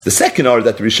The second order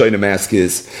that the Rishonim ask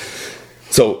is,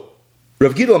 so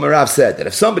Rav Gidol Marav said that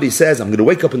if somebody says, I'm going to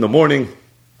wake up in the morning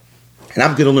and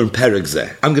I'm going to learn Perek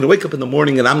Zeh, I'm going to wake up in the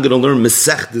morning and I'm going to learn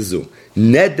Masechta Zu,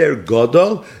 Neder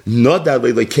Gadol, Nodar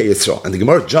Leilekei Yisrael. And the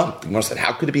Gemara jumped. The Gemara said,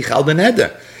 how could it be Chal the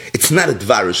Neder? It's not a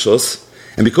Dvar Rishos.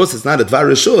 And because it's not a Dvar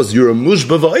Rishos, you're a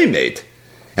Mushba V'oimed.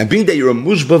 And being that you're a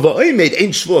Mushba V'oimed,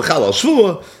 ain't Shvua Chal al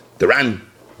Shvua, the Ran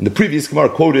in the previous Gemara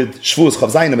quoted Shvuas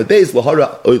Chav Zayin Amud Beis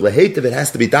Lahara Oy Leheitev. It has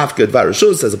to be Dafka Dvar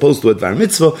Rishus as opposed to a Dvar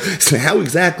Mitzvah. So how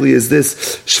exactly is this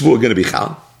Shvuah going to be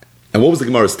Chal? And what was the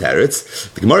Gemara's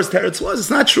teretz? The Gemara's teretz was, it's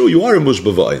not true. You are a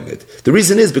Mushba V'oimed. The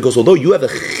reason is because although you have a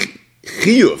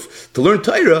chiyuv to learn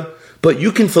Torah, but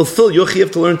you can fulfill your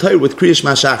chiyuv to learn Torah with Kriyash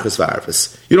Mashachris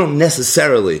V'arvis. You don't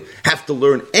necessarily have to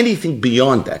learn anything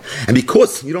beyond that. And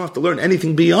because you don't have to learn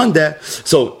anything beyond that,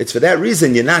 so it's for that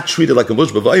reason you're not treated like a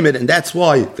Mushba V'oimed, and that's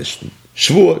why the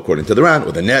Shvuah, according to the Ran,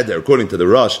 or the Neder, according to the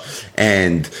Rosh,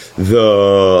 and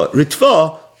the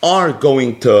Ritva, are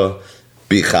going to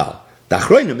be Chal. The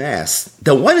Achronim asked,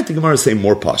 then why didn't the Gemara say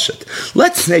more Pashat?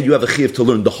 Let's say you have a chiyuv to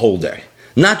learn the whole day,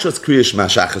 not just Kriyash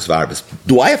Mashachris V'arvis.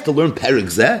 Do I have to learn Perek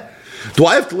Zeh? Do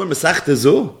I have to learn Masechta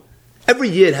Zu? Every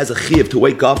year it has a chiyuv to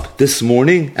wake up this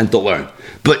morning and to learn.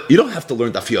 But you don't have to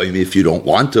learn Daf Yomi if you don't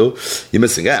want to. You're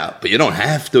missing out, but you don't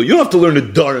have to. You don't have to learn the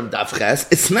Darim Daf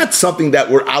Ches. It's not something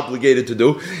that we're obligated to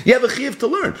do. You have a chiyuv to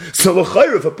learn. So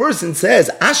if a person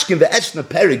says, Ashkin ve'eshna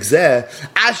Perek Zeh,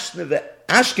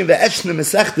 Ashkin ve'eshna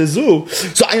Masechta Zu,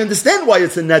 so I understand why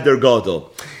it's a Neder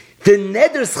Gadol. The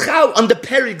Neder's Chal on the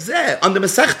Perek Zeh, on the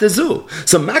Masechta Zu.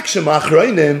 So Makshem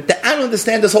Achroinim, that I don't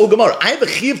understand this whole Gemara. I have a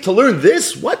chiyuv to learn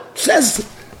this? What says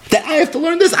that I have to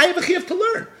learn this? I have a chiyuv to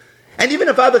learn. And even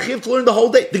if I have a chiyuv to learn the whole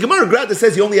day, the Gemara Grada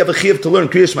says you only have a chiyuv to learn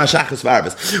Kriyash Mashachris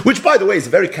V'arvis, which, by the way, is a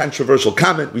very controversial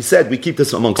comment. We said we keep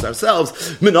this amongst ourselves.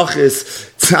 Menachis,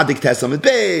 Tzadik Tes Amud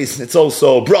Beis. It's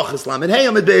also Brachas Lamed Hey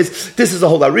Amud Beis. This is a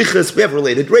whole arichas. We have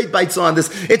related rate bites on this.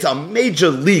 It's a major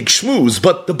league shmooze.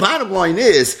 But the bottom line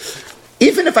is,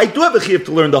 even if I do have a chiyuv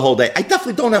to learn the whole day, I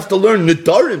definitely don't have to learn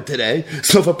Nedarim today.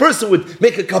 So if a person would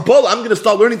make a Kabbalah, I'm going to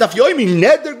start learning Daf Yomi,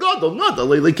 Neder Gadol, not the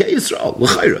Leilekei Yisrael,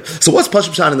 L'chayra. So what's Pashut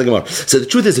Pshat in the Gemara? So the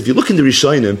truth is, if you look in the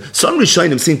Rishonim, some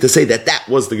Rishonim seem to say that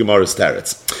was the Gemara's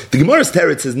teretz. The Gemara's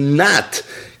teretz is not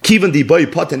Kivan di boy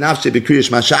pot and nafshe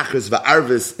b'kriyash mashachris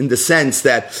v'arvis, in the sense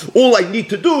that all I need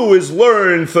to do is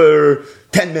learn for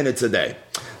 10 minutes a day.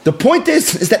 The point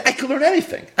is that I can learn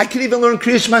anything. I can even learn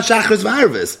Kriyash Mashachris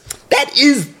V'arvis. That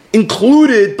is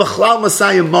included B'chlal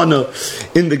Masayim Mana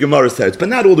in the Gemara's teretz. But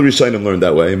not all the Rishonim learn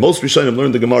that way. Most Rishonim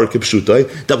learn the Gemara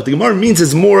Kipshutai. That what the Gemara means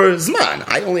is more Zman.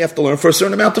 I only have to learn for a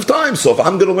certain amount of time. So if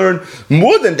I'm going to learn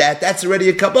more than that, that's already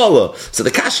a Kabbalah. So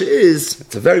the Kasha is,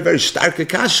 it's a very, very stark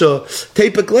Kasha,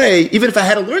 Teipaklei, even if I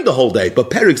had to learn the whole day. But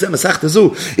Perek Zeh Masechta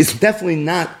Zu is definitely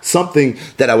not something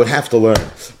that I would have to learn.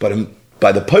 But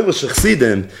by the Polish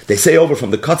Chassidim, they say over from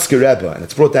the Kotzker Rebbe, and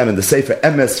it's brought down in the Sefer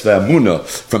Emes Ve'Amuna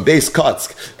from Beis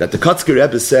Kotzk, that the Kotzker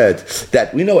Rebbe said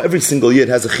that we know every single yid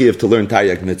has a chiyuv to learn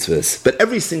Taryag mitzvahs, but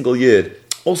every single yid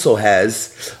also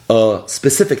has a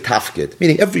specific tafkid,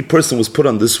 meaning every person was put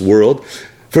on this world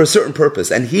for a certain purpose,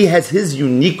 and he has his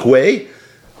unique way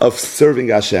of serving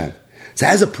Hashem. So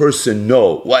as a person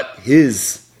know what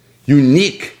his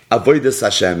unique avodas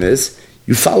Hashem is,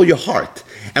 you follow your heart.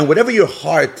 And whatever your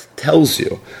heart tells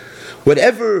you,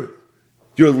 whatever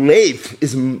your life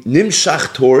is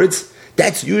nimshach towards,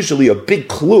 that's usually a big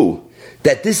clue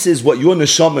that this is what your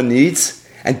neshama needs,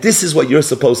 and this is what you're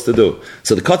supposed to do.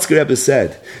 So the Kotzker Rebbe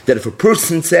said that if a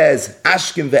person says,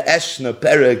 Ashkim ve'eshna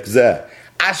Perek Zeh,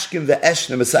 Ashkim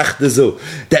ve'eshna Masechta Zu,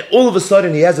 that all of a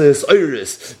sudden he has a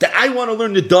iris that I want to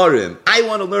learn the Darim, I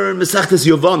want to learn Masechtas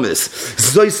Yovamis.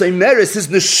 Zoysei Meres, his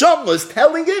neshama is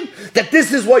telling him that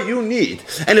this is what you need.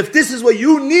 And if this is what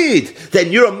you need,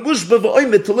 then you're a mushba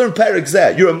v'oimet to learn Perek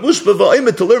Zeh. You're a mushba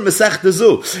v'oimet to learn Masechta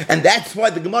Zu. And that's why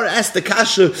the Gemara asked the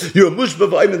Kasha, you're a mushba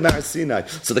v'oimet Mar Sinai.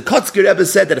 So the Kotzker Rebbe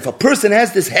said that if a person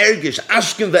has this hergish,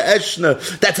 Ashkim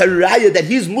ve'eshna, that's a raya that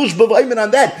he's mushba v'oimet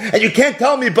on that. And you can't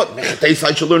tell me, but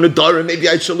I should learn a Dara, maybe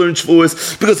I should learn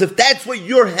Shvuas. Because if that's what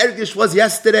your hergish was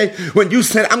yesterday, when you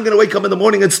said, I'm going to wake up in the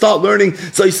morning and start learning,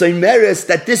 so you say, Meres,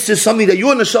 that this is something that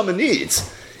your neshama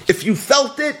needs. If you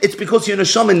felt it, it's because your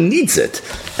neshama needs it.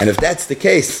 And if that's the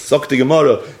case, Zok the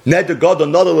Gemara, Neder Gadol,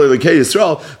 not Leilekei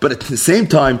Yisrael, but at the same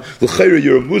time, L'chayra,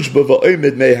 you're a mushba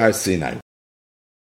v'oimed mei Har Sinai.